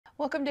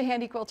Welcome to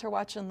Handi Quilter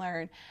Watch and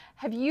Learn.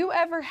 Have you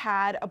ever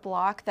had a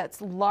block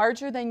that's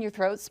larger than your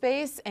throat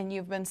space and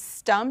you've been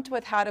stumped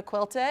with how to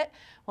quilt it?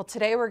 Well,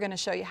 today we're going to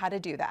show you how to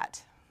do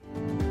that.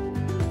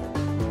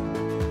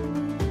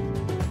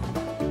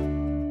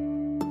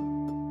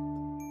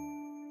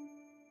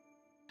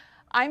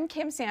 I'm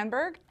Kim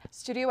Sandberg,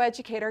 studio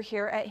educator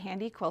here at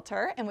Handi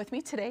Quilter, and with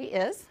me today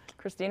is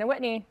Kristina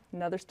Whitney,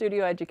 another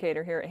studio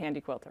educator here at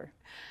Handi Quilter.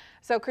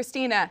 So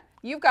Kristina,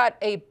 you've got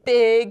a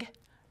big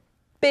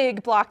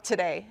block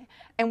today,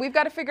 and we've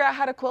got to figure out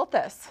how to quilt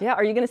this. Yeah,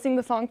 are you going to sing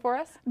the song for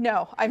us?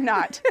 No, I'm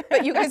not,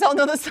 but you guys all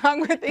know the song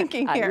we're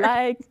thinking here.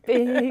 I like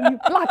big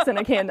blocks and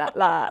I cannot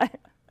lie.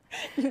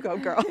 You go,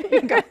 girl,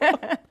 you go.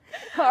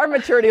 Our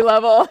maturity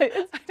level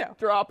is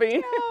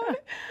dropping.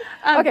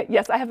 Okay,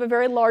 yes, I have a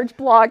very large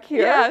block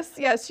here.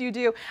 Yes, you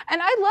do.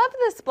 And I love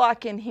this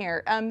block in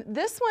here.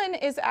 This one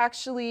is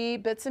actually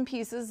bits and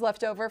pieces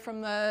left over from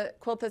the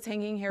quilt that's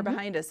hanging here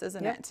behind us,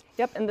 isn't it?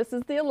 Yep, and this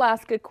is the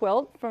Alaska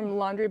quilt from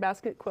Laundry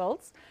Basket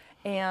Quilts.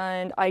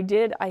 And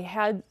I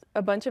had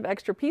a bunch of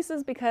extra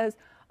pieces because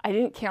I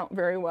didn't count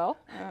very well.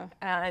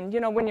 And you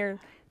know, when you're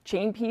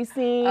chain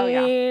piecing,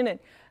 and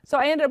so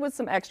I ended up with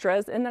some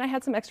extras, and then I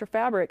had some extra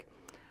fabric.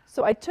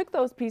 So I took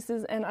those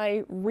pieces and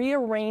I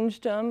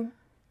rearranged them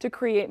to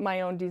create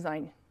my own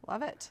design.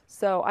 Love it.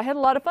 So I had a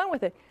lot of fun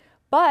with it,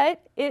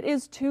 but it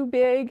is too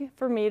big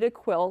for me to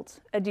quilt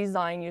a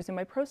design using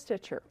my Pro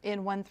Stitcher.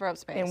 In one throat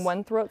space. In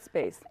one throat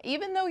space.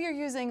 Even though you're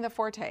using the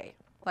Forte,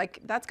 like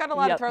that's got a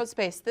lot of throat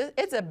space.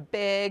 It's a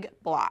big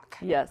block.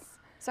 Yes.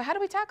 So how do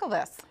we tackle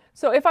this?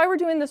 So if I were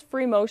doing this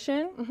free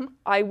motion,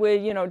 I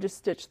would, you know, just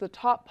stitch the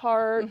top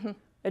part,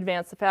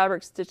 advance the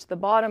fabric, stitch the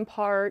bottom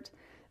part.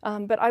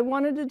 But I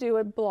wanted to do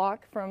a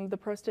block from the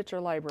Pro Stitcher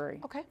library.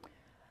 Okay.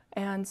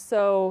 And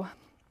so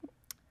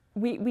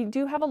we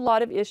do have a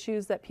lot of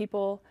issues that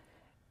people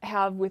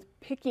have with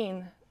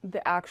picking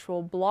the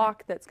actual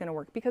block that's going to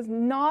work, because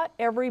not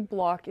every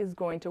block is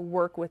going to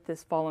work with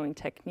this following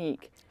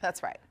technique.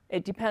 That's right.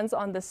 It depends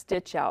on the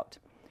stitch out.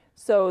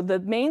 So the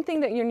main thing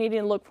that you're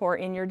needing to look for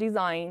in your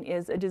design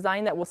is a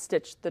design that will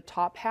stitch the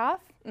top half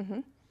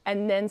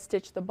and then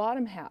stitch the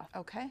bottom half.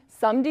 Okay.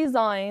 Some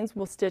designs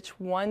will stitch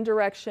one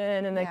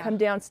direction and then come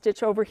down,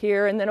 stitch over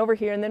here, and then over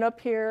here, and then up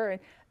here,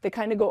 and they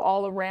kind of go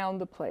all around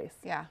the place.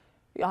 Yeah.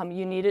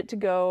 You need it to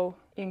go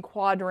in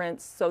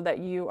quadrants so that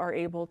you are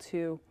able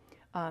to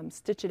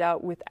stitch it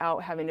out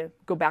without having to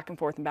go back and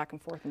forth and back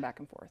and forth and back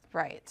and forth.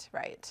 Right,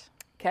 right.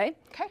 Okay?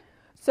 Okay.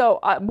 So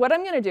what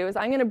I'm going to do is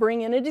I'm going to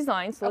bring in a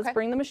design. So let's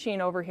bring the machine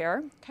over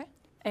here. Okay.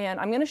 And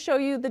I'm going to show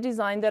you the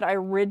design that I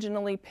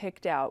originally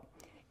picked out.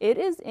 It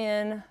is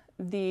in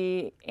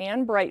the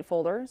Anne Bright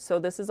folder. So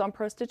this is on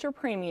Pro Stitcher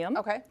Premium.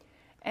 Okay.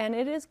 And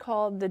it is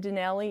called the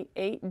Denali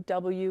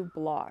 8W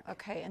block.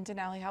 Okay, and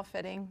Denali, how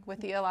fitting with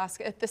the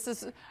Alaska. This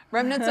is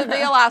remnants of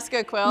the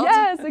Alaska quilt.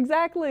 Yes,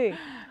 exactly.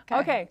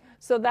 Okay,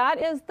 so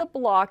that is the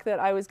block that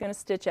I was going to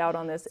stitch out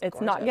on this.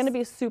 It's not going to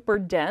be super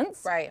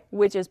dense,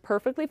 which is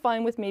perfectly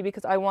fine with me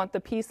because I want the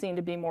piecing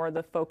to be more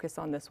the focus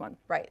on this one.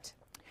 Right.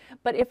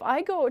 But if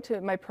I go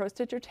to my Pro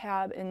Stitcher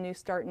tab in New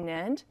Start and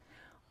End,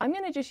 I'm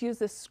going to just use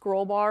this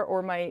scroll bar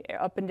or my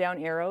up and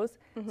down arrows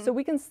so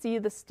we can see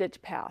the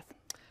stitch path.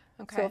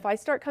 Okay. So if I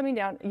start coming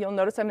down, you'll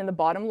notice I'm in the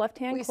bottom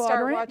left-hand quadrant.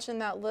 We start watching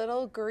that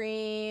little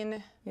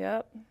green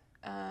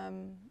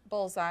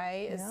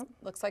bullseye.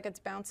 Looks like it's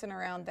bouncing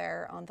around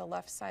there on the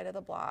left side of the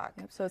block.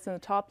 Yep, so it's in the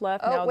top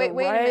left. Oh, now wait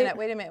right.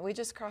 a minute. We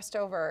just crossed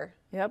over.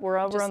 Yep, we're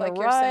over just on like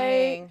the you're right.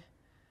 Saying.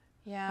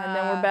 Yeah. And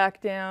then we're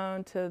back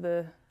down to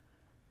the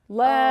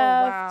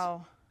left. Oh,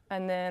 wow.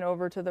 And then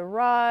over to the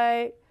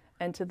right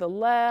and to the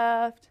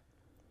left.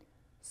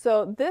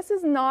 So this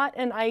is not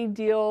an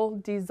ideal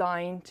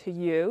design to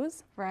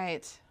use.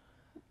 Right.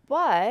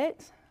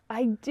 But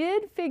I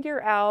did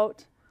figure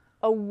out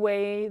a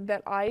way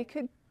that I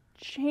could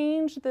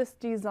change this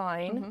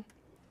design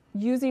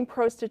using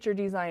Pro Stitcher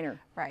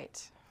Designer.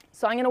 Right.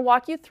 So I'm going to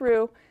walk you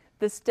through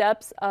the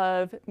steps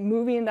of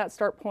moving that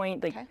start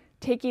point, like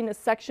taking a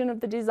section of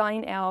the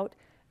design out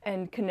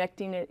and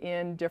connecting it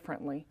in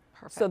differently.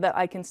 Perfect. So that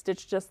I can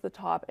stitch just the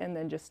top and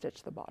then just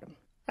stitch the bottom.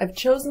 I've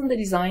chosen the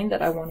design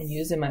that I want to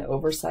use in my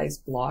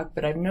oversized block,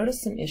 but I've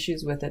noticed some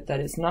issues with it,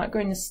 that it's not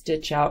going to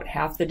stitch out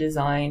half the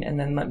design and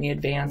then let me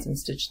advance and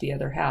stitch the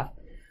other half.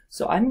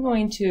 So I'm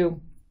going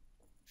to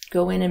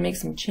go in and make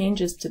some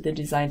changes to the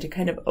design to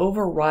kind of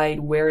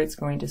override where it's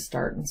going to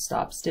start and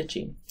stop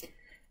stitching.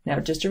 Now,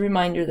 just a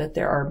reminder that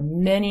there are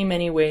many,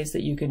 many ways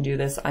that you can do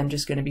this. I'm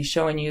just going to be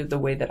showing you the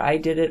way that I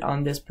did it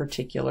on this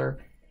particular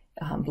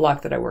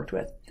block that I worked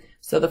with.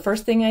 So the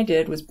first thing I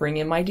did was bring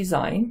in my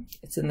design.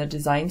 It's in the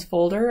Designs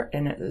folder,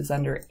 and it is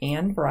under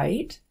Anne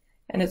Bright,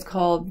 and it's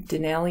called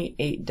Denali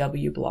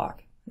 8W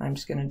block. I'm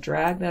just going to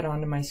drag that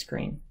onto my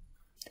screen.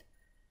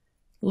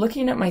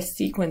 Looking at my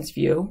sequence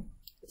view,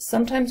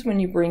 sometimes when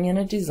you bring in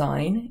a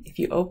design, if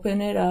you open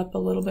it up a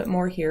little bit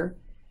more here,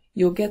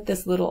 you'll get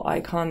this little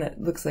icon that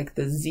looks like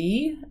the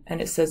Z,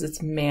 and it says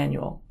it's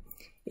manual.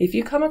 If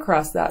you come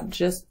across that,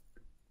 just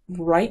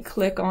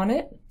right-click on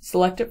it,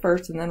 select it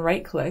first, and then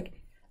right-click,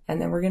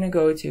 and then we're going to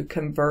go to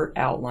Convert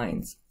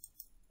Outlines.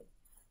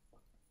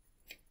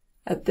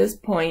 At this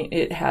point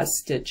it has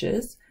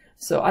stitches,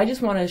 so I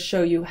just want to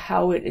show you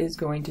how it is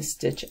going to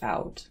stitch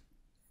out.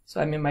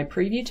 So I'm in my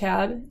Preview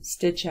tab,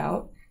 Stitch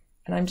Out,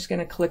 and I'm just going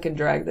to click and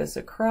drag this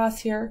across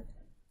here.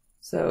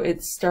 So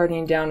it's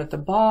starting down at the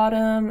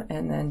bottom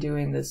and then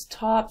doing this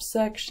top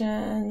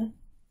section,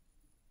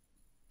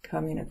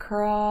 coming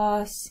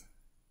across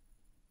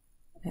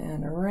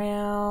and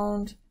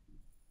around.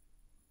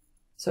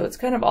 So it's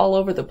kind of all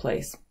over the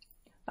place.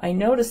 I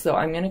notice though,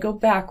 I'm going to go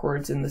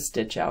backwards in the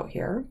stitch out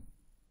here.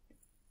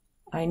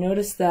 I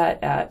notice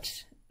that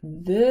at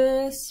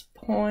this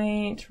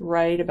point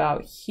right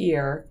about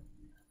here,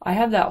 I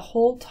have that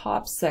whole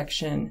top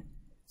section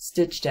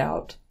stitched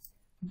out,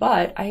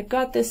 but I've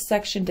got this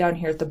section down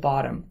here at the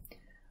bottom.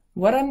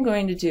 What I'm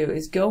going to do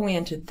is go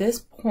into this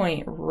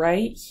point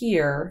right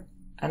here,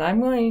 and I'm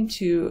going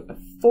to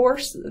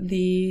force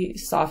the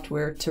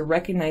software to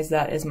recognize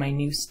that as my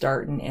new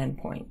start and end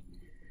point.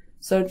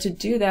 So to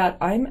do that,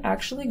 I'm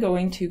actually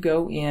going to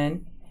go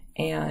in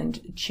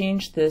and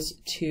change this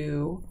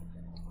to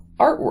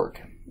artwork.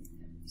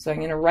 So I'm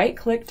going to right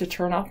click to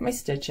turn off my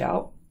stitch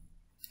out,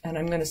 and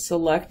I'm going to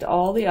select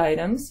all the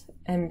items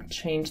and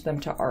change them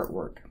to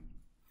artwork.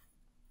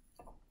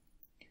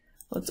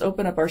 Let's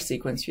open up our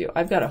sequence view.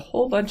 I've got a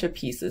whole bunch of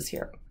pieces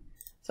here.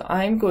 So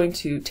I'm going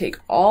to take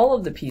all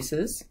of the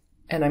pieces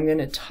and I'm going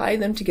to tie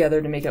them together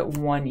to make it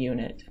one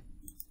unit.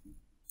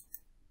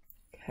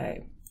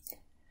 Okay.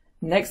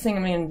 Next thing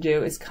I'm going to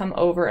do is come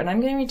over and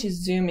I'm going to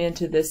zoom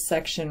into this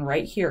section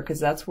right here because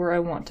that's where I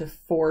want to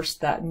force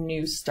that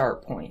new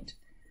start point.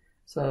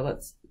 So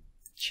let's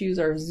choose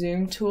our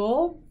zoom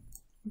tool,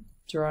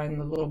 drawing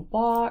the little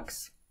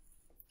box.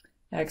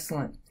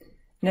 Excellent.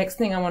 Next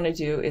thing I want to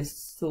do is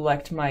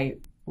select my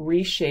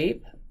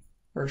reshape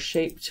or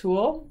shape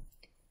tool,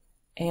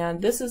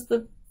 and this is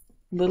the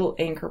little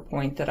anchor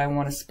point that I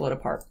want to split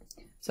apart.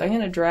 So I'm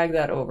going to drag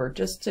that over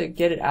just to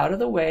get it out of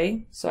the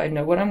way so I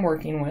know what I'm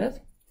working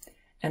with,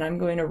 and I'm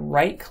going to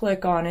right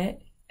click on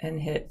it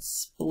and hit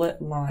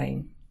split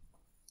line.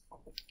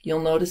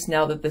 You'll notice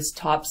now that this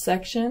top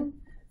section,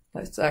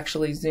 let's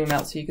actually zoom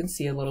out so you can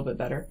see a little bit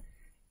better,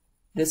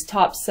 this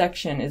top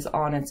section is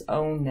on its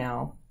own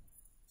now,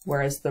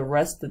 whereas the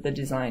rest of the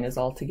design is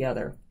all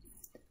together.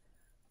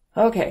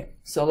 Okay,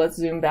 so let's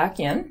zoom back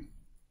in.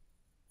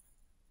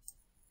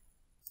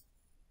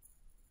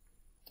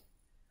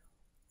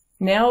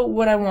 Now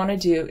what I want to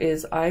do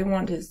is I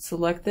want to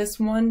select this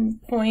one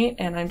point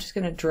and I'm just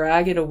going to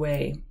drag it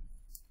away.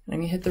 I'm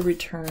going to hit the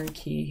return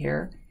key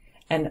here,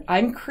 and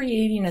I'm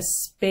creating a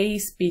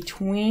space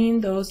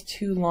between those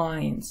two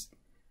lines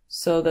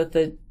so that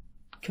the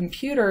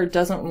computer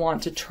doesn't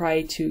want to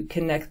try to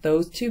connect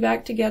those two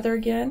back together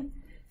again.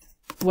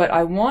 What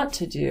I want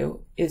to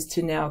do is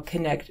to now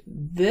connect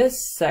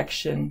this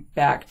section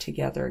back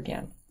together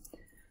again.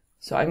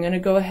 So I'm going to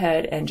go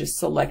ahead and just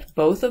select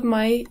both of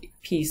my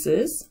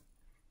pieces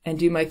and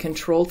do my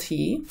Control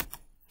T.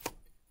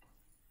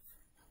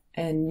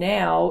 And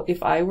now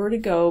if I were to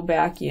go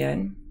back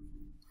in,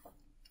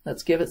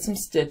 let's give it some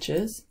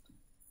stitches.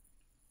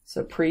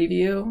 So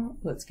preview,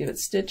 let's give it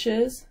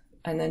stitches,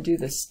 and then do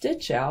the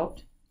stitch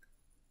out.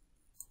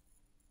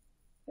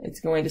 It's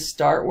going to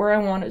start where I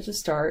want it to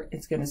start.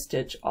 It's going to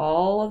stitch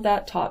all of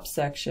that top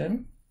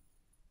section.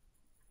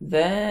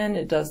 Then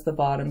it does the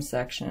bottom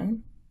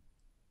section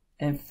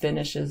and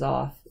finishes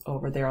off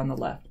over there on the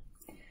left.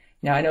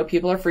 Now I know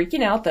people are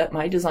freaking out that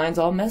my design's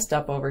all messed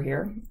up over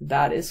here.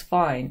 That is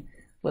fine.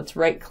 Let's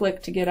right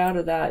click to get out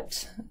of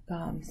that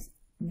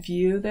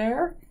view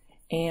there.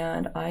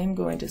 And I'm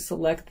going to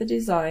select the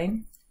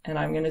design and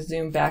I'm going to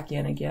zoom back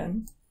in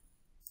again.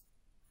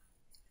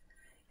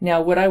 Now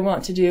what I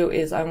want to do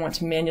is I want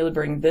to manually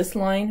bring this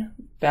line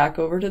back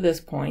over to this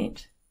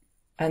point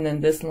and then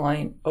this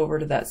line over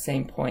to that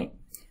same point.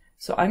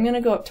 So I'm going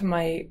to go up to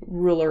my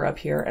ruler up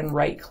here and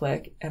right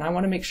click, and I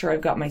want to make sure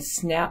I've got my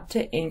snap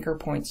to anchor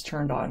points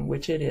turned on,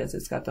 which it is.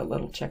 It's got that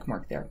little check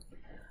mark there.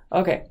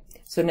 Okay,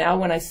 so now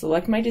when I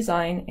select my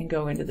design and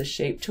go into the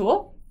shape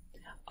tool,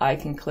 I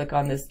can click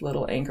on this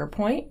little anchor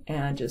point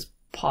and just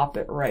pop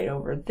it right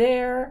over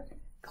there.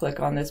 Click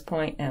on this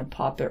point and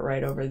pop it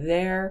right over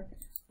there.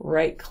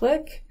 Right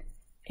click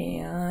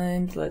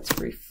and let's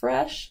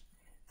refresh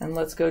and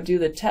let's go do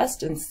the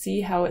test and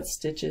see how it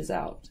stitches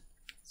out.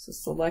 So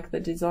select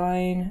the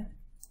design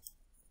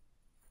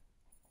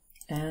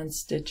and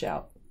stitch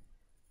out.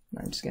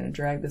 I'm just going to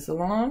drag this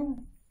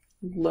along.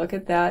 Look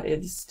at that,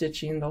 it's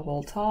stitching the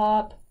whole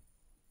top,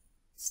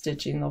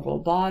 stitching the whole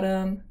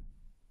bottom,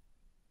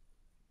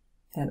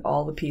 and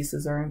all the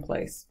pieces are in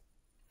place.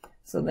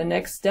 So the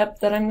next step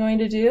that I'm going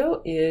to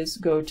do is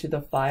go to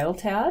the File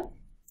tab,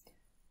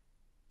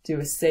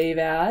 do a Save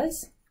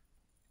As,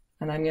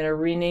 and I'm going to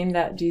rename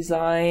that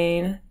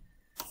design.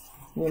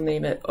 We'll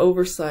name it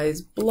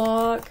Oversized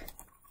Block.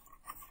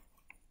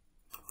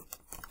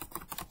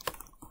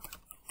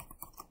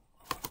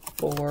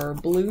 For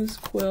Blues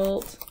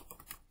Quilt.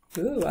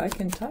 Ooh, I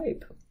can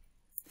type.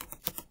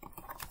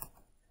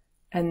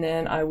 And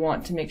then I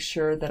want to make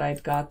sure that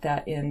I've got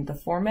that in the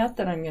format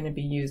that I'm going to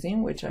be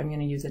using, which I'm going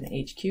to use an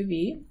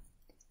HQV.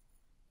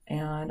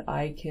 And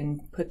I can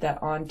put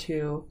that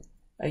onto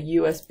a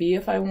USB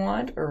if I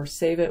want, or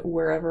save it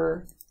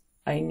wherever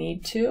I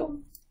need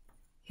to.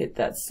 Hit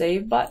that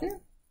save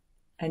button.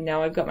 And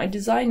now I've got my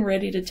design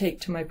ready to take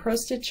to my Pro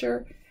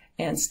Stitcher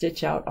and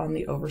stitch out on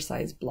the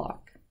oversized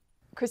block.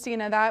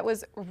 Kristina, that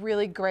was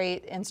really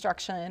great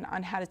instruction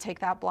on how to take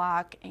that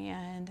block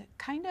and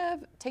kind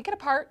of take it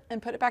apart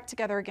and put it back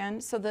together again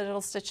so that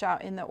it'll stitch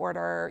out in the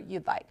order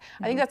you'd like.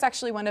 I think that's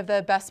actually one of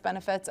the best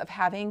benefits of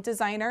having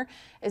Designer,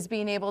 is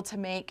being able to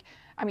make,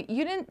 I mean,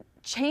 you didn't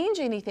change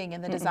anything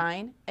in the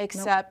design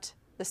except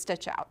the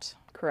stitch out.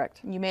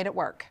 Correct. You made it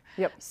work.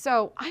 Yep.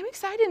 So I'm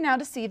excited now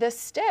to see this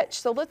stitch.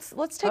 So let's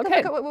take a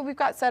look at what we've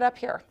got set up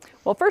here.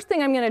 Well, first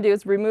thing I'm going to do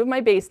is remove my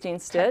basting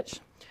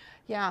stitch.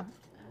 Yeah.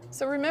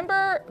 So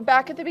remember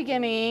back at the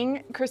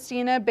beginning,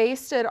 Kristina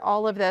basted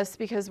all of this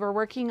because we're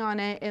working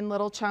on it in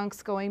little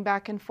chunks going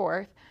back and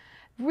forth.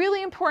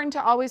 Really important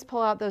to always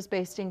pull out those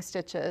basting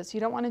stitches. You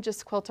don't want to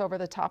just quilt over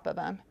the top of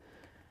them.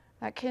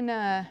 That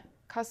can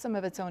cause some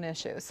of its own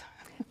issues.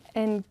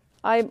 And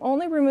I'm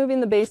only removing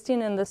the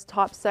basting in this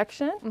top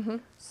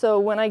section. So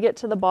when I get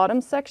to the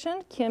bottom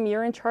section, Kim,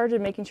 you're in charge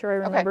of making sure I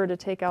remember to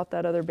take out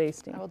that other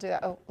basting. I will do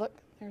that. Oh, look,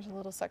 there's a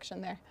little section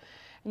there.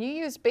 And you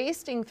use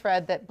basting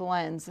thread that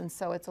blends, and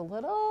so it's a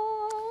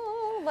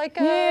little like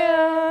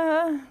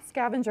a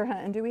scavenger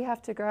hunt. And do we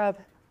have to grab?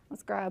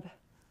 Let's grab.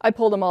 I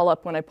pulled them all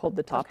up when I pulled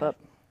the top up.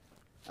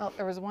 Oh,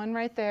 there was one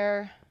right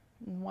there,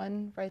 and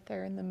one right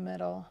there in the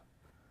middle.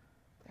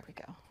 There we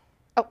go.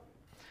 Oh,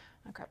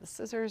 I'll grab the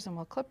scissors and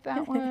we'll clip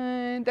that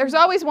one. There's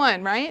always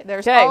one, right?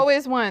 There's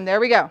always one. There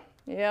we go.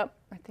 Yep,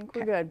 I think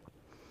we're good.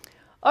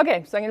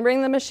 Okay, so I'm going to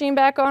bring the machine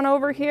back on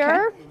over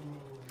here.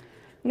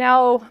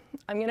 Now,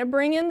 I'm going to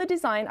bring in the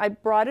design. I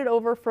brought it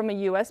over from a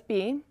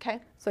USB. Okay.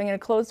 So I'm going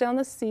to close down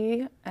the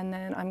C, and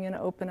then I'm going to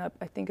open up,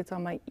 I think it's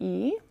on my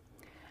E.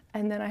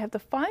 And then I have to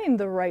find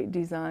the right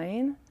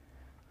design.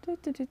 I think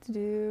it's, is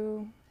it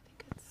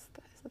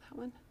that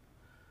one?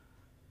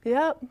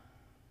 Yep.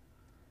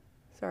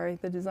 Sorry,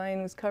 the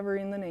design was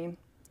covering the name.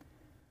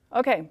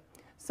 Okay,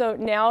 so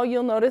now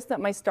you'll notice that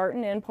my start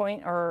and end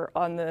point are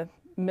on the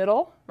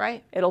middle.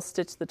 Right. It'll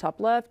stitch the top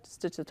left,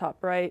 stitch the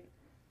top right,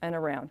 and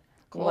around.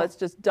 Cool. Let's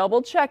just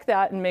double check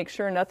that and make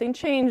sure nothing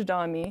changed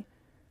on me.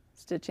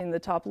 Stitching the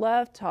top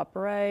left, top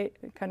right,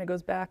 it kind of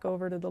goes back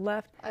over to the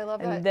left. I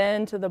love that. And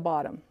then to the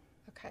bottom.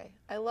 Okay,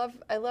 I love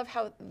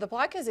how the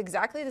block is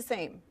exactly the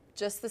same,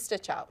 just the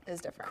stitch out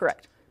is different.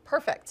 Correct.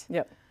 Perfect.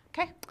 Yep.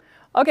 Okay.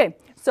 Okay,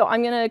 so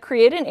I'm going to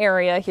create an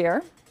area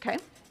here. Okay.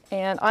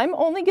 And I'm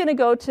only going to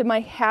go to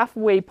my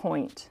halfway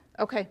point.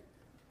 Okay.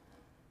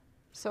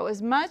 So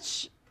as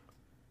much,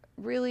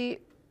 really,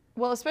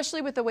 well,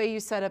 especially with the way you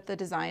set up the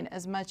design,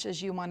 as much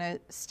as you want to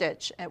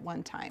stitch at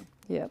one time.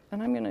 Yep,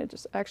 and I'm going to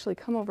just actually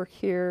come over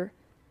here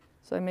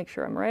so I make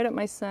sure I'm right at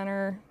my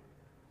center.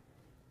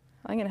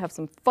 I'm going to have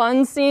some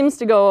fun seams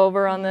to go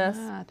over on this.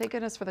 Thank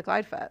goodness for the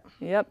glide foot.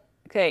 Yep.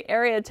 Okay,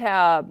 area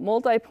tab,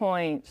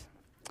 multi-point.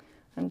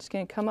 I'm just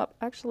going to come up,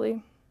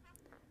 actually,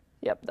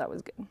 yep, that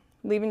was good.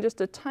 Leaving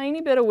just a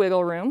tiny bit of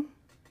wiggle room.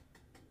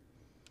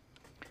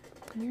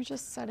 And you're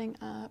just setting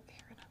up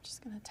here, and I'm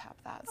just going to tap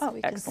that so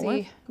we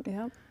excellent.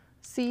 can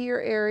see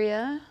your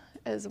area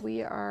as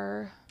we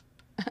are,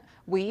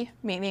 we,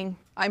 meaning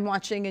I'm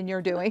watching and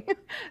you're doing,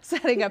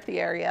 setting up the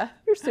area.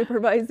 You're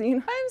supervising.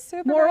 I'm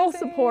supervising. Moral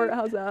support,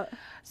 how's that?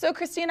 So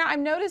Kristina,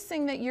 I'm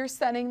noticing that you're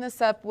setting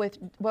this up with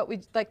what we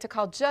like to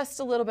call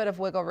just a little bit of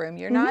wiggle room.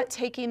 You're not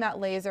taking that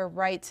laser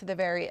right to the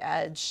very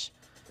edge.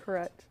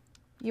 Correct.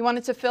 You want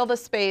it to fill the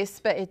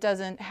space, but it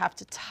doesn't have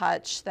to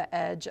touch the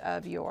edge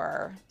of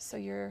your, so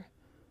you're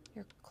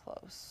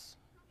close.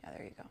 Yeah,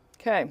 there you go.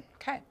 Okay.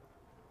 Okay.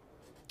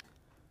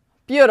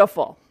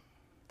 Beautiful.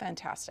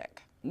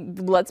 Fantastic.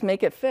 Let's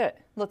make it fit.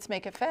 Let's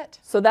make it fit.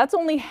 So that's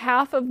only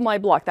half of my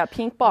block, that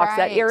pink box.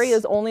 Right. That area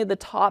is only the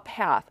top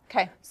half.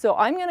 Okay. So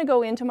I'm going to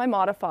go into my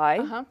modify,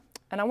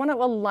 and I want to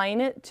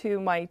align it to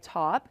my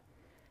top.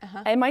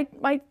 And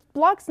my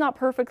block's not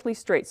perfectly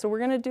straight, so we're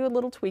going to do a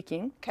little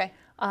tweaking. Okay.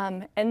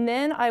 And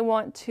then I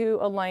want to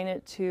align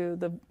it to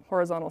the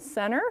horizontal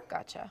center.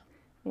 Gotcha.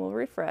 We'll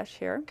refresh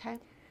here. Okay.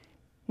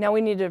 Now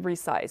we need to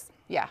resize.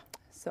 Yeah.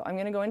 So I'm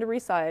going to go into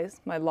resize.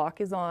 My lock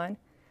is on.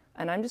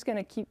 And I'm just going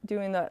to keep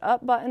doing the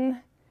up button,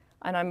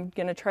 and I'm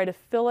going to try to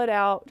fill it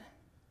out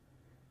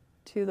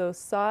to those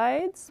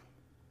sides.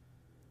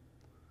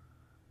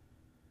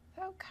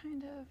 That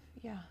kind of,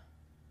 yeah.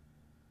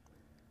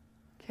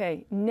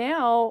 Okay,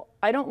 now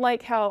I don't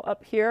like how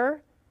up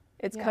here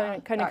it's kind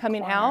of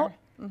coming out.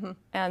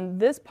 And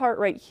this part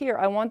right here,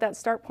 I want that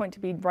start point to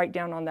be right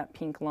down on that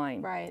pink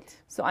line. Right.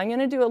 So I'm going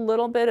to do a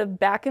little bit of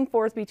back and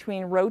forth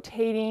between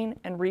rotating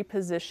and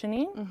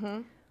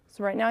repositioning.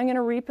 So right now I'm going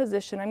to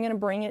reposition. I'm going to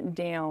bring it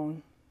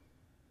down.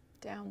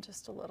 Down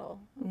just a little.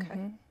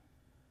 Okay.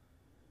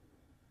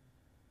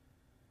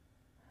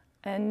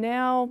 And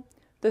now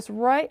this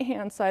right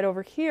hand side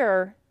over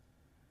here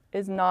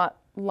is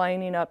not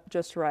lining up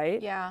just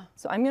right. Yeah.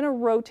 So I'm going to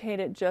rotate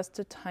it just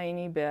a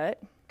tiny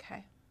bit.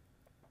 Okay.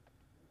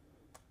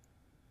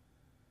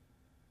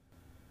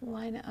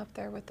 Line it up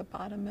there with the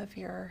bottom of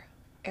your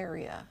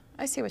area.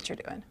 I see what you're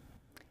doing.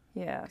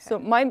 Yeah, Okay. so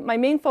my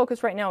main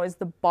focus right now is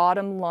the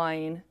bottom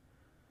line,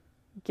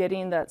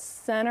 getting that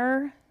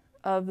center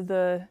of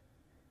the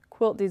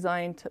quilt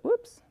design to,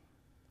 whoops,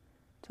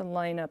 to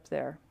line up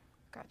there.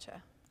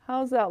 Gotcha.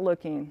 How's that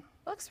looking?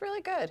 Looks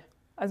really good.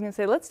 I was going to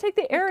say, let's take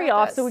the area got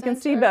off that so we can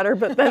see center. better,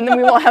 but then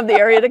we won't have the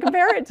area to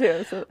compare it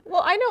to. So.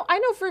 Well, I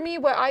know for me,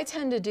 what I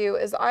tend to do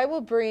is I will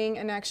bring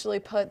and actually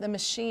put the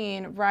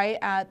machine right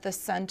at the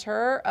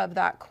center of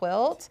that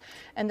quilt,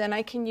 and then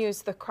I can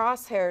use the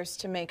crosshairs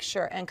to make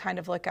sure and kind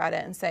of look at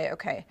it and say,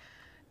 okay,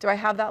 do I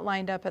have that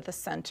lined up at the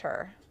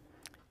center?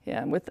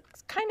 Yeah, with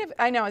It's kind of,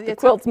 I know. the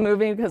quilt's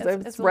moving because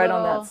it's it's right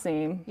on little, that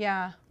seam.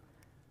 Yeah,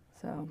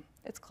 So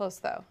it's close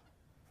though.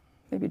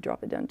 maybe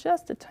drop it down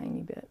just a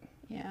tiny bit.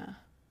 Yeah.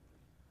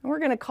 And we're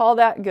going to call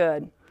that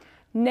good.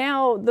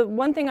 Now, the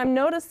one thing I'm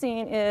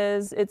noticing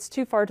is it's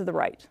too far to the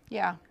right.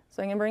 Yeah.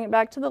 So I'm going to bring it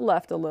back to the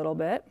left a little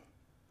bit,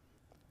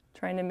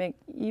 trying to make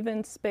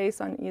even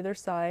space on either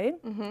side.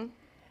 Mm-hmm.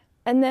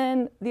 And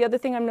then the other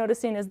thing I'm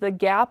noticing is the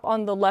gap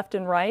on the left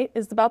and right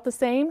is about the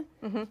same,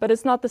 but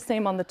it's not the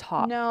same on the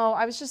top. No,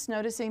 I was just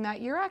noticing that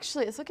you're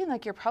actually, it's looking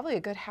like you're probably a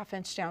good ½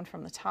 inch down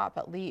from the top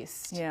at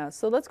least. Yeah,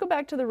 so let's go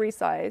back to the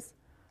resize.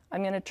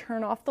 I'm going to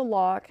turn off the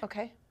lock,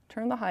 Okay.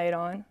 turn the height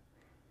on,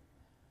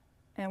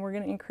 and we're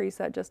going to increase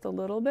that just a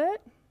little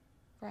bit.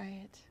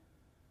 Right.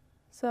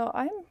 So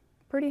I'm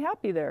pretty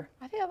happy there.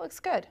 I think that looks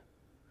good.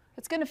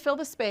 It's going to fill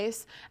the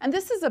space, and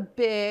this is a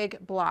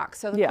big block,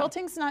 so the Yeah.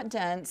 quilting's not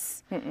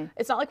dense.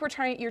 It's not like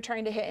you're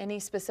trying to hit any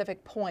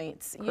specific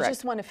points. You Correct.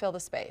 just want to fill the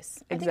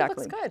space. Exactly. I think it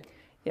looks good.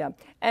 Yeah,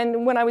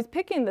 and when I was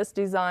picking this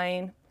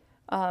design,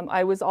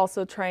 I was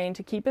also trying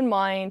to keep in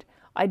mind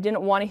I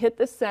didn't want to hit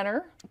the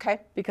center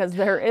Okay. because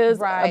there is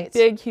a Right.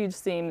 big, huge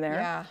seam there.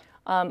 Yeah.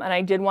 And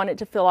I did want it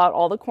to fill out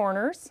all the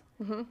corners.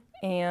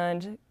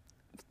 And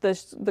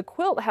the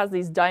quilt has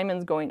these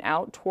diamonds going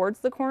out towards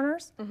the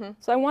corners.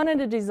 So I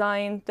wanted a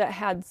design that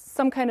had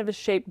some kind of a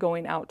shape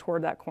going out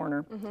toward that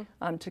corner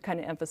to kind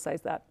of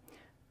emphasize that.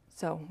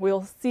 So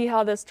we'll see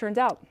how this turns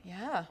out.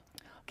 Yeah.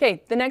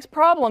 Okay, the next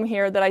problem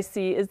here that I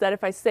see is that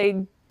if I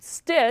say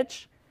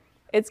stitch,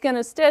 it's going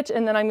to stitch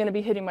and then I'm going to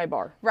be hitting my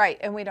bar. Right,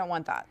 and we don't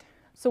want that.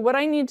 So what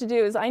I need to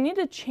do is I need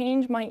to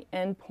change my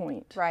end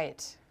point.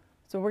 Right.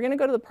 So we're going to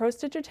go to the Pro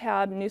Stitcher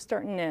tab, New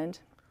Start and End,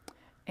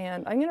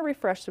 and I'm going to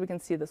refresh so we can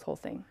see this whole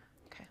thing.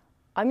 Okay.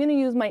 I'm going to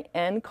use my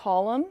end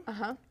column,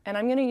 and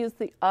I'm going to use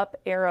the up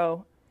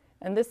arrow,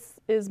 and this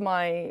is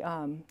my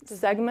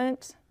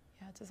segment.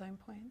 Yeah, design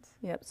points.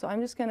 Yep, so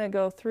I'm just going to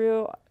go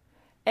through.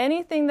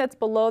 Anything that's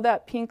below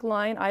that pink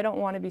line, I don't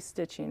want to be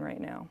stitching right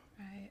now.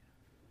 Right.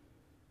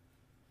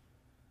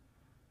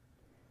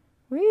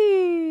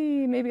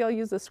 Whee! Maybe I'll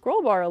use the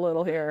scroll bar a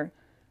little here,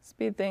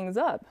 speed things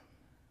up.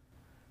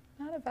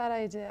 Not a bad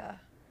idea.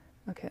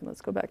 Okay,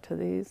 let's go back to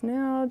these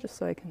now, just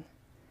so I can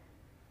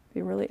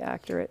be really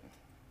accurate.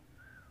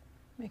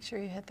 Make sure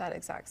you hit that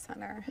exact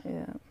center.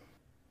 Yeah.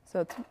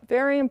 So it's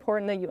very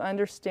important that you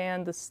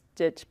understand the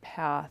stitch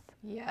path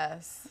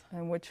Yes.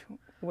 and which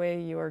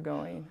way you are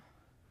going.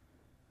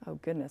 Oh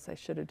goodness, I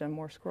should have done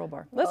more scroll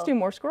bar. Let's Well, do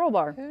more scroll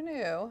bar. Who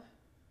knew?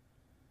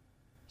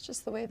 It's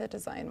just the way the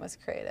design was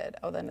created.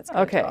 Oh, then it's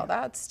going to Okay. do all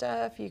that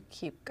stuff. You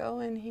keep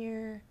going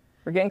here,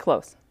 We're getting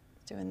close.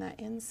 doing that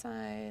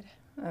inside.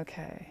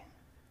 Okay,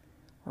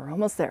 we're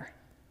almost there.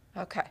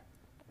 Okay.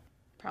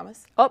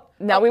 Promise? Oh,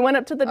 now we went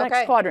up to the next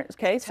Okay. quadrant.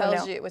 Okay, so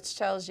Tells now, you, which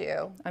tells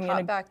you, I'm pop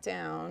gonna- back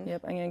down.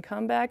 yep, I'm gonna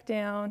come back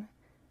down.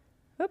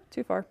 Oop,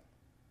 too far.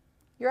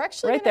 You're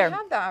actually Right going to there.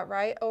 have that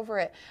right over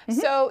it.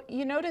 So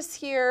you notice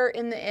here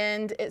in the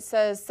end, it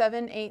says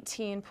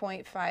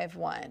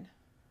 718.51.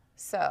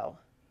 So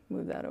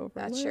Move that over. a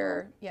that's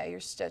little. your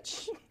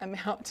stitch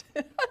amount.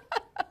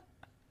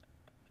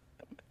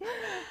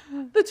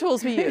 The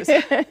tools we use.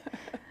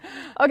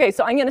 Okay,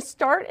 so I'm gonna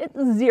start at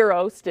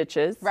 0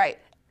 stitches. Right.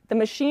 The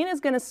machine is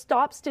gonna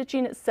stop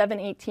stitching at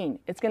 718.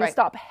 It's gonna Right.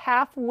 stop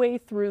halfway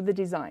through the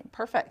design.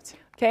 Perfect.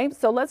 Okay,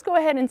 so let's go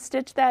ahead and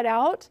stitch that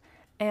out.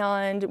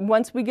 And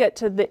once we get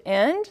to the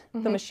end,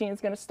 the machine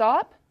is gonna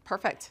stop.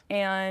 Perfect.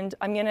 And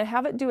I'm gonna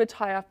have it do a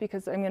tie off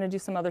because I'm gonna do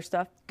some other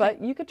stuff. But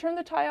you could turn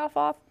the tie off.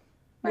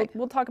 Right.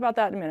 We'll talk about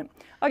that in a minute.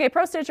 Okay,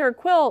 Pro Stitcher,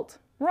 quilt,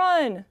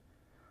 run,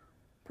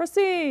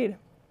 proceed.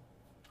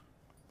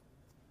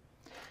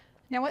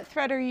 Now what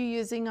thread are you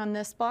using on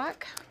this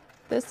block?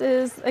 This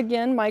is,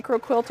 again, micro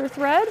quilter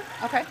thread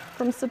Okay.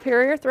 from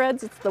Superior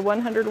Threads. It's the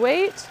 100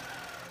 weight.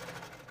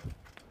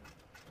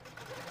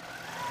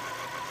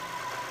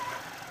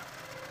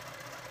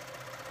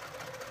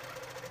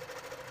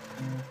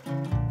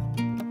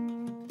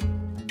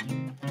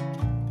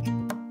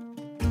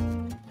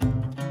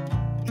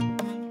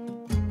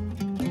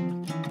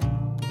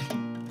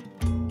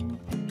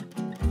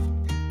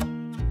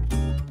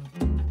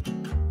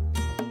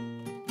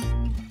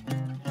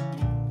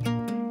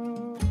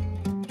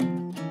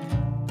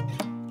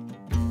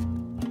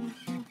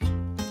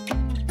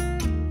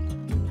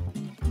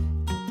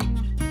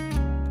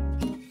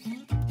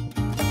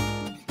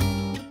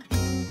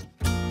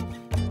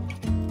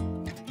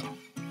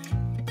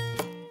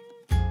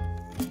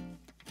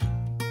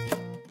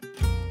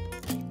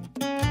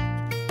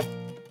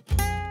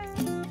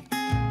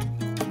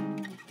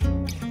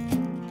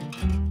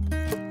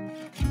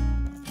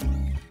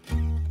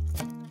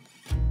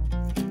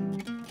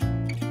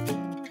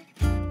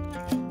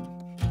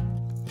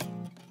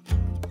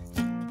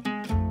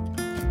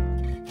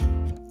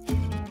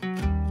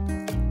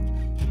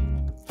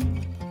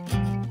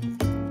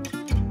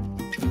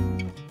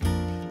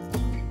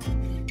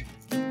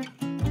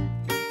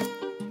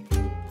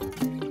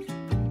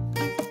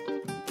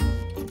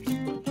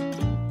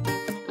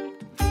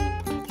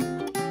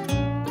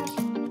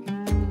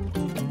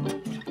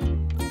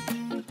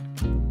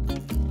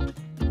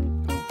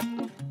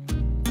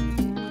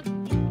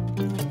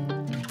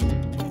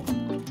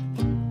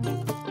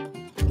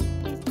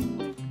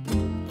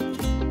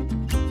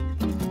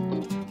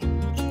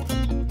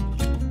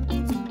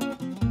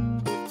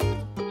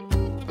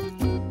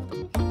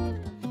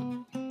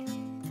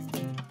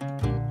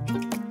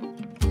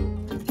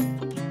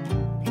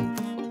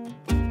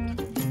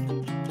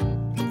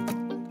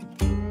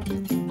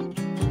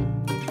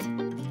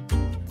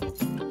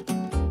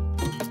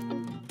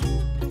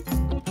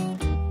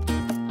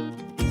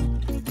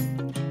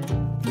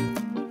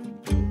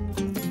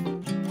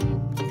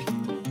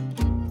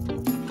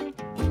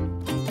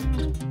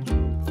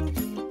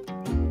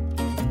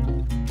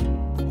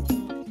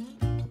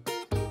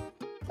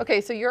 Okay,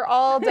 so you're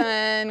all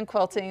done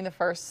quilting the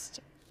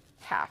first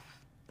half.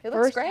 It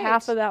looks great. First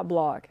half of that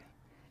block.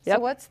 Yep.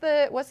 So what's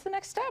the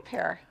next step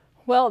here?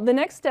 Well, the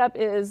next step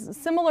is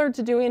similar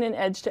to doing an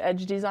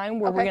edge-to-edge design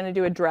where we're going to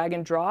do a drag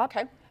and drop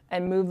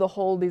and move the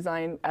whole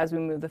design as we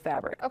move the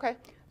fabric. Okay.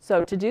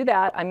 So to do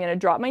that, I'm going to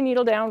drop my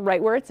needle down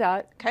right where it's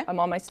at. Okay. I'm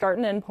on my start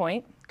and end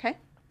point. Okay.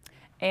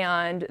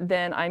 And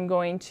then I'm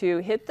going to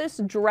hit this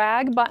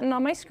drag button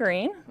on my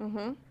screen,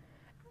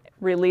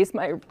 release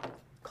my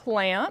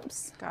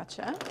clamps.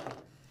 Gotcha.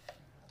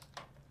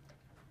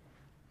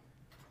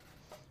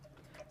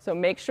 So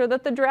make sure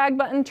that the drag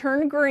button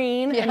turned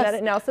green and that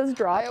it now says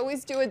drop. I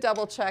always do a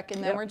double check,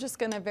 and then we're just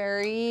going to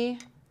very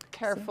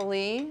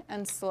carefully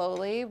and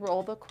slowly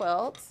roll the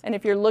quilt. And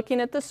if you're looking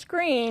at the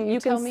screen, you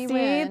can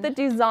see the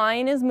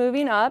design is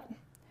moving up.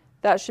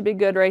 That should be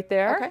good right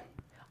there. Okay.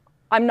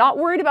 I'm not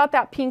worried about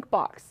that pink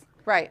box.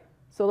 Right.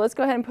 So let's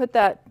go ahead and put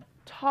that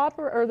top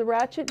or the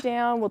ratchet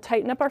down. We'll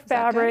tighten up our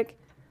fabric,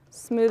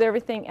 smooth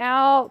everything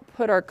out,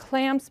 put our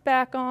clamps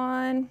back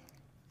on.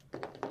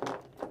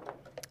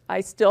 I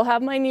still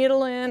have my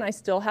needle in. I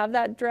still have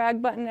that drag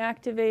button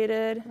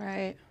activated.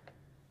 Right.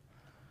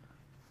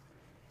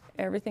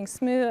 Everything's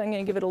smooth. I'm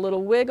going to give it a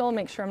little wiggle,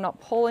 make sure I'm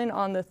not pulling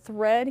on the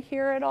thread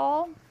here at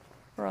all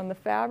or on the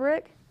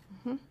fabric.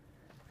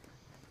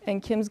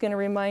 And Kim's going to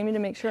remind me to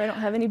make sure I don't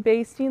have any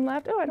basting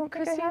left. Oh, I don't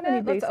think I have any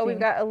basting. Oh, we've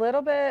got a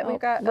little bit. We've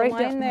got a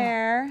line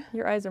there.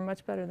 Your eyes are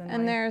much better than mine.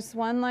 And there's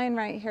one line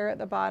right here at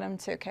the bottom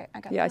too. Okay, I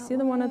got that. Yeah, I see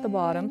the one at the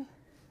bottom.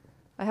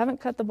 I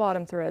haven't cut the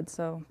bottom thread,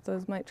 so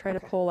those might try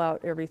to pull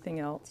out everything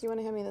else. Do you want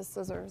to hand me the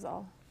scissors?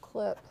 I'll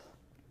clip.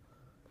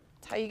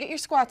 That's how you get your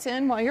squats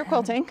in while you're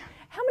quilting.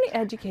 How many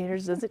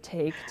educators does it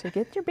take to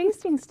get your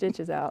basting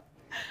stitches out?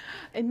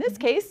 In this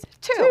case,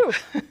 two.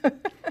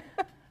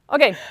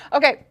 Okay.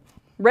 Okay.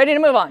 Ready to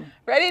move on.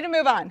 Ready to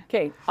move on.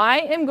 Okay, I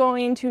am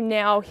going to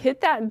now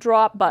hit that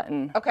drop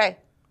button. Okay.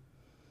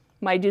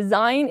 My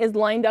design is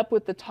lined up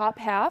with the top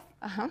half.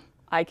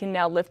 I can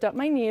now lift up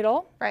my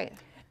needle. Right.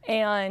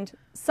 And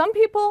some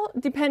people,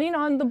 depending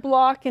on the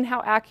block and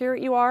how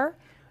accurate you are,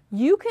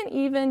 you can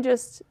even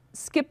just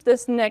skip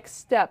this next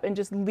step and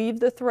just leave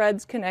the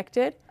threads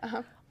connected.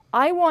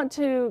 I want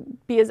to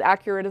be as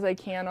accurate as I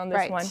can on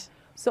this one.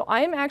 So I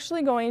am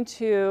actually going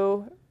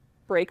to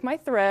break my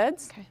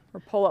threads or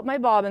pull up my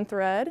bobbin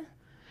thread.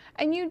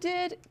 And you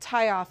did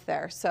tie off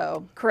there,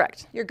 so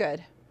correct. You're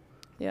good.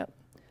 Yep.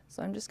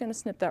 So I'm just going to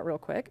snip that real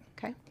quick.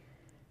 Okay.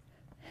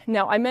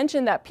 Now I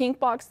mentioned that pink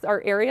box,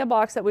 our area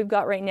box that we've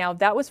got right now,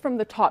 that was from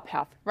the top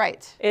half.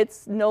 Right.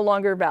 It's no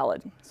longer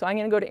valid. So I'm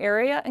going to go to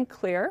area and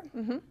clear.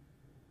 And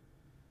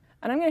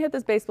I'm going to hit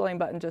this base belaying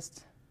button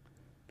just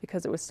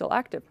because it was still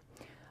active.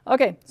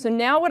 Okay, so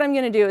now what I'm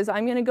going to do is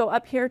I'm going to go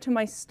up here to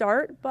my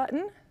start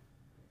button.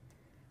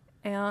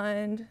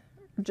 And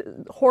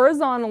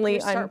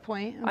horizontally,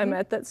 I'm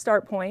at that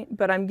start point,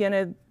 but I'm going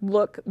to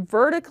look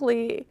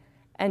vertically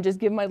and just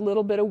give my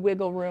little bit of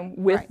wiggle room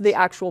with the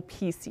actual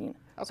piecing.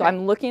 So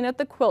I'm looking at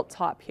the quilt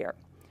top here,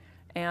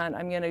 and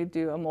I'm going to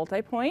do a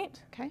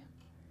multi-point. Okay.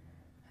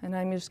 And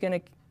I'm just going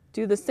to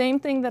do the same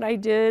thing that I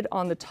did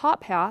on the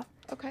top half,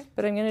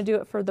 but I'm going to do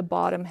it for the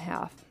bottom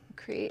half.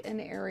 Create an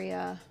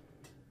area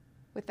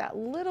with that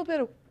little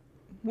bit of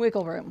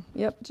wiggle room.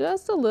 Yep,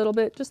 just a little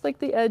bit, just like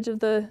the edge of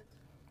the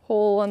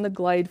hole on the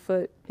glide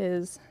foot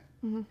is.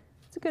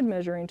 It's a good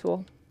measuring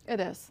tool. It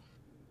is.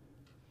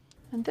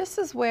 And this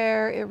is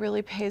where it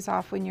really pays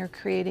off when you're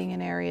creating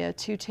an area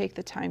to take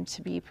the time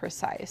to be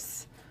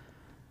precise.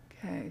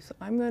 Okay, so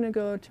I'm going to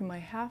go to my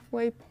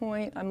halfway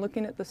point. I'm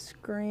looking at the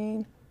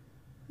screen,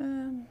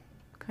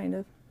 kind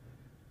of,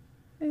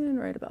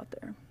 and right about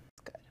there.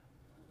 Good.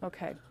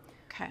 Okay.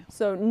 Okay.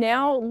 So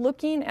now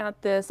looking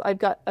at this, I've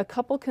got a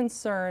couple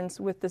concerns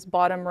with this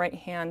bottom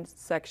right-hand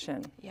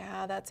section.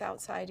 Yeah, that's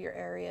outside your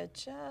area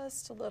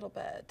just a little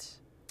bit.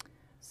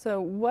 So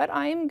what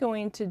I'm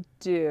going to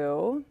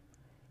do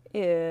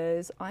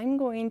is I'm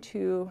going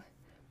to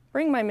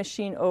bring my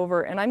machine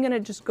over, and I'm going to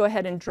just go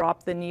ahead and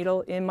drop the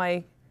needle in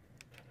my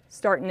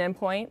start and end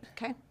point.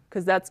 Okay.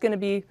 Because that's going to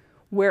be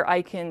where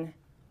I can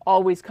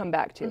always come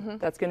back to.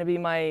 That's going to be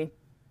my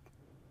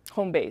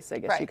home base, I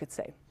guess you could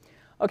say.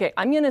 Okay,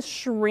 I'm going to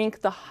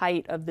shrink the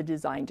height of the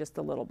design just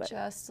a little bit.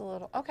 Just a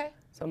little, okay.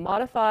 So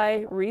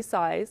modify,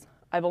 resize.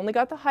 I've only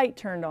got the height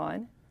turned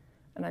on,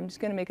 and I'm just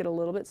going to make it a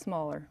little bit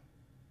smaller.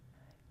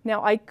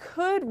 Now I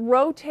could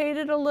rotate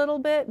it a little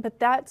bit, but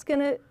that's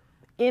going to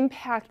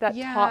impact that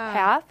top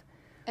half.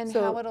 And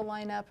how it'll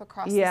line up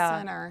across the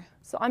center.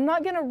 So I'm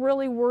not going to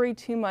really worry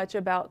too much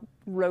about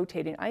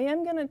rotating. I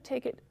am going to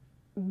take it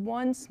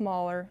one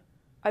smaller.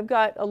 I've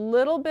got a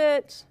little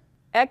bit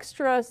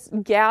extra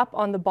gap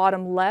on the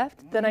bottom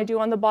left than I do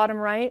on the bottom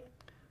right.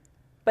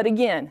 But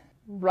again,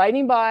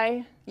 riding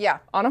by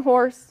on a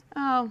horse,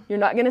 you're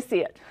not going to see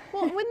it.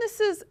 Well, when this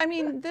is, I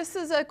mean, this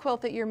is a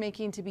quilt that you're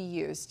making to be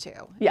used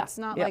to. Yeah. It's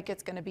not like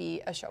it's going to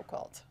be a show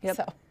quilt.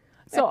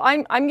 So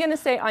I'm going to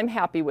say I'm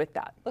happy with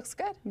that. Looks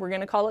good. We're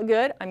going to call it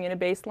good. I'm going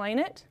to baseline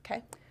it.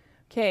 Okay.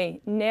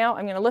 Okay, now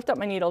I'm going to lift up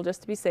my needle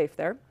just to be safe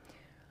there.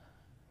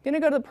 I'm going to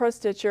go to the Pro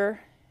Stitcher,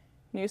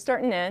 new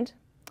start and end.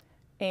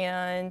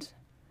 And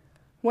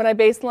when I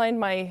baselined,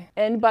 my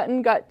end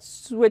button got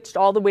switched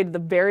all the way to the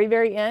very,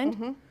 very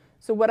end.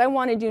 So what I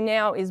want to do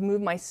now is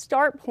move my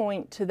start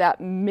point to that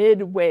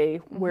midway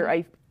where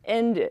I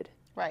ended.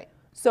 Right.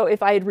 So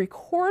if I had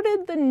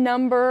recorded the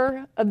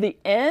number of the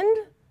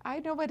end, I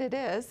know what it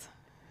is.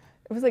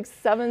 it was like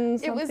 7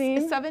 something. It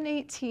was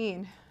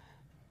 718.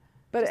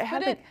 But Just it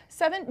had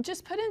put in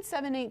just put in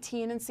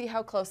 718 and see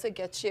how close it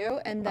gets you,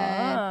 and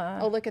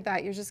then oh, look at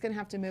that, you're just gonna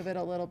have to move it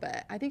a little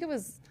bit. I think it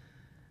was,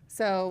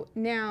 so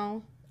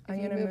now if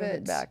you move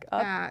it back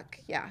up,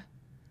 yeah.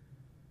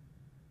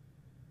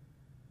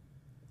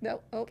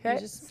 No, oh, okay. You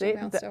just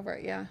bounced over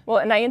it, yeah. Well,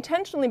 and I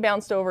intentionally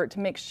bounced over it to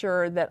make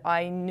sure that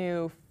I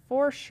knew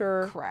for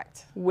sure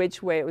correct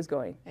which way it was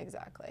going.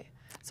 Exactly.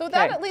 So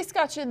that at least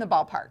got you in the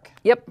ballpark.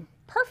 Yep.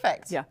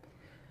 Perfect. Yeah.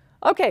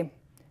 Okay.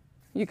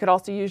 You could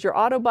also use your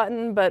auto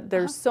button, but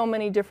there's so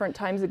many different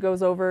times it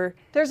goes over.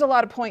 There's a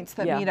lot of points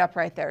that meet up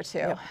right there too.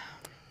 Yep.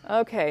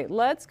 Okay,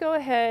 let's go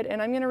ahead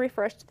and I'm going to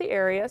refresh to the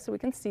area so we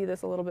can see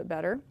this a little bit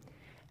better.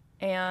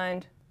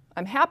 And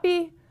I'm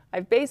happy.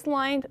 I've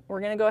baselined.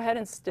 We're going to go ahead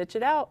and stitch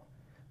it out.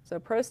 So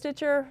Pro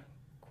Stitcher,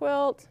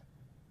 quilt,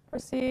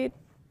 proceed.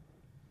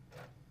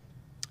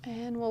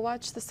 And we'll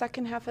watch the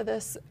second half of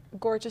this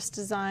gorgeous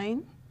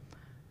design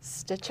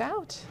stitch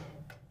out.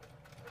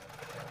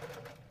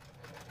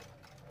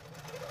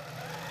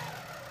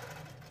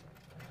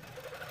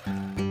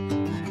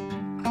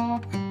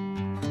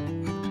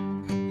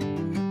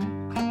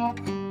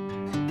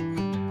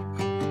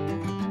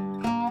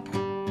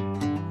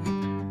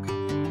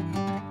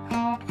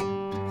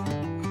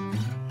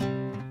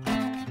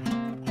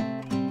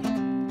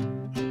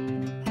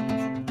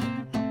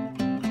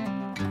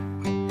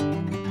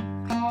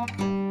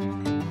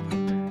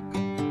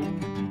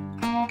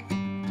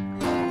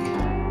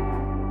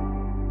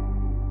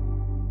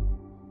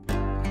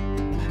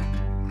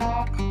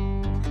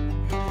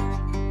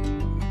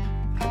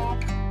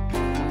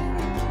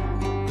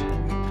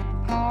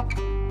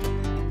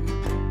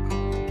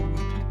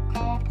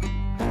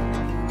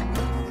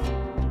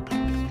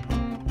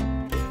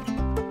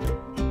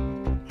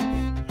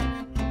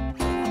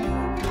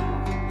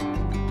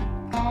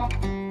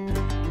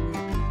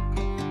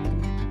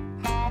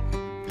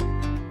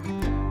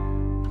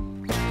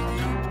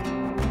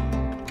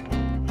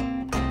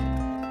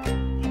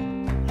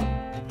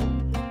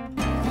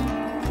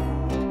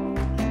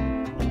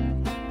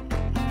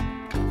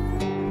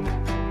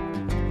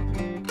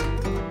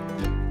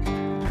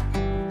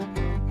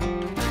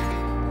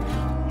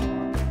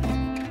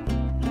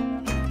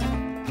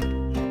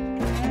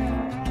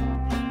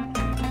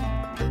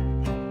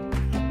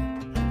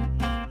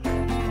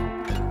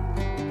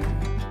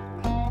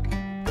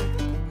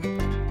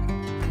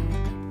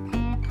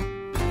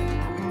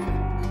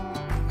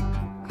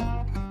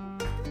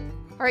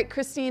 All right,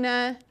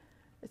 Kristina,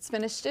 it's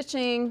finished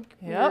stitching.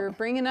 Yep. We're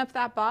bringing up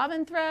that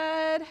bobbin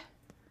thread.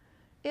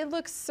 It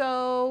looks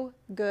so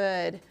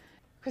good.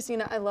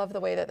 Kristina, I love the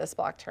way that this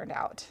block turned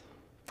out.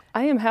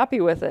 I am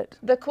happy with it.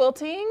 The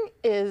quilting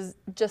is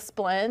just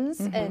blends,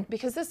 and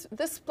because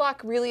this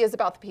block really is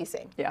about the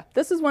piecing. Yeah,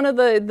 this is one of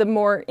the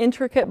more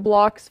intricate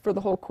blocks for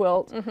the whole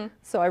quilt,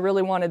 so I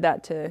really wanted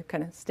that to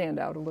kind of stand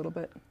out a little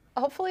bit.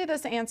 Hopefully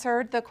this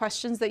answered the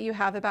questions that you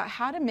have about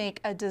how to make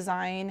a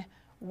design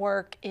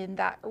work in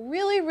that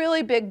really,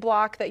 really big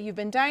block that you've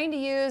been dying to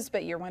use,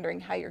 but you're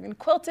wondering how you're going to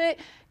quilt it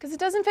because it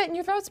doesn't fit in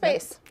your throat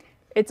space.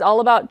 It's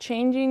all about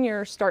changing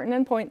your start and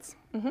end points.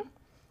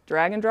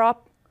 Drag and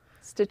drop,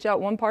 stitch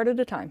out one part at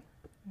a time.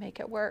 Make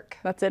it work.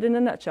 That's it in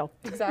a nutshell.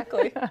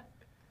 Exactly.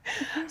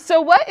 So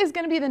what is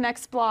going to be the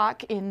next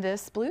block in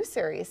this blue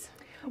series?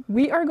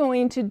 We are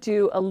going to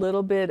do a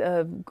little bit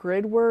of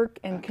grid work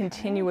and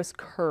continuous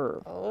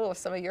curve. Oh,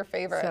 some of your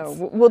favorites.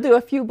 So we'll do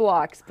a few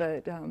blocks,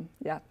 but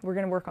yeah, we're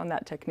going to work on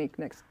that technique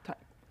next time.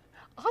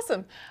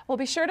 Awesome. Well,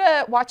 be sure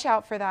to watch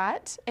out for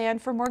that. And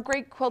for more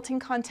great quilting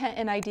content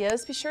and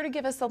ideas, be sure to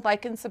give us a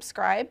like and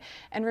subscribe.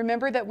 And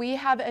remember that we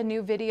have a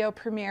new video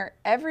premiere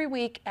every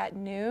week at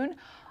noon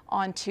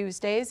on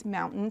Tuesdays,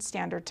 Mountain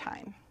Standard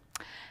Time.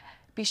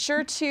 Be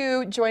sure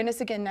to join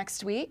us again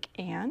next week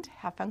and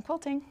have fun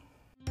quilting.